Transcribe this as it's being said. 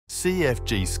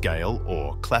CFG Scale,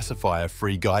 or Classifier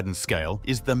Free Guidance Scale,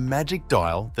 is the magic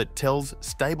dial that tells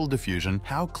Stable Diffusion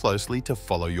how closely to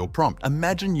follow your prompt.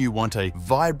 Imagine you want a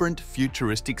vibrant,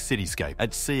 futuristic cityscape.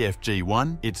 At CFG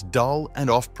 1, it's dull and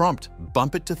off prompt.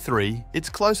 Bump it to 3,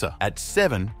 it's closer. At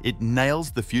 7, it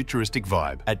nails the futuristic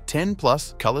vibe. At 10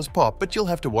 plus, colors pop, but you'll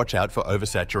have to watch out for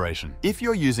oversaturation. If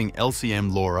you're using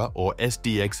LCM LoRa or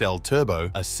SDXL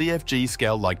Turbo, a CFG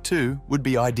scale like 2 would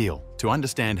be ideal. To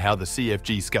understand how the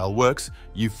CFG scale works,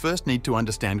 you first need to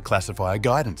understand classifier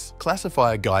guidance.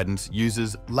 Classifier guidance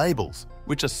uses labels,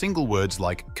 which are single words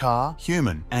like car,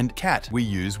 human, and cat we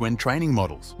use when training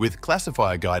models. With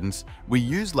classifier guidance, we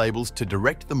use labels to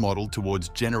direct the model towards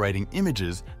generating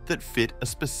images that fit a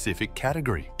specific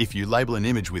category. If you label an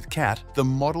image with cat, the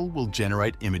model will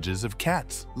generate images of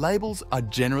cats. Labels are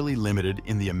generally limited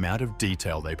in the amount of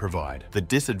detail they provide. The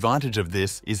disadvantage of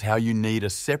this is how you need a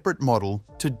separate model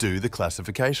to do the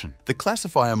classification. The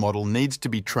classifier model needs to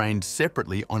be trained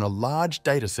separately on a large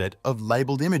dataset of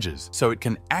labeled images, so it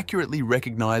can accurately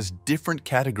recognize different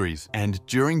categories, and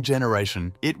during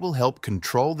generation, it will help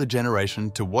control the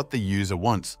generation to what the user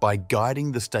wants by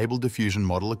guiding the Stable Diffusion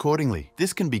model accordingly.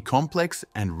 This can be complex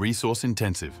and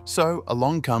resource-intensive, so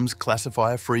along comes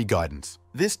classifier-free guidance.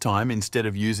 This time, instead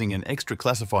of using an extra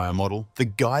classifier model, the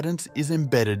guidance is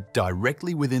embedded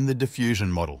directly within the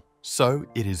diffusion model, so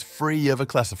it is free of a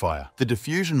classifier. The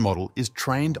diffusion model is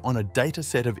trained on a data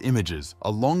set of images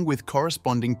along with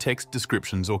corresponding text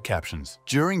descriptions or captions.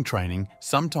 During training,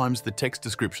 sometimes the text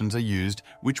descriptions are used,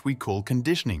 which we call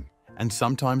conditioning, and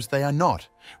sometimes they are not,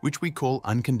 which we call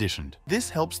unconditioned. This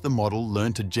helps the model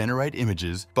learn to generate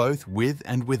images both with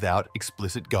and without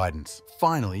explicit guidance.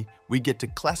 Finally, we get to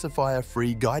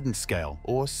Classifier-Free Guidance Scale,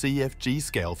 or CFG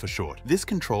Scale for short. This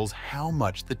controls how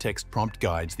much the text prompt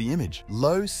guides the image.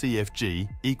 Low CFG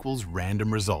equals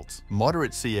random results.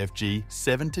 Moderate CFG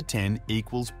 7 to 10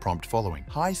 equals prompt following.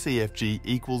 High CFG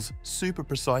equals super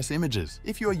precise images.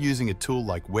 If you are using a tool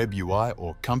like Web UI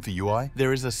or Comfy UI,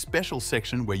 there is a special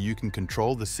section where you can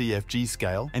control the CFG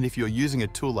scale, and if you're using a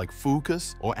tool like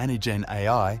Focus or Anygen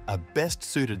AI, a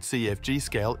best-suited CFG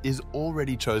scale is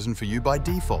already chosen for you by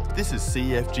default. This is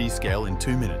CFG Scale in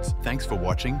 2 minutes. Thanks for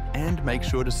watching, and make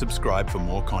sure to subscribe for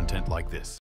more content like this.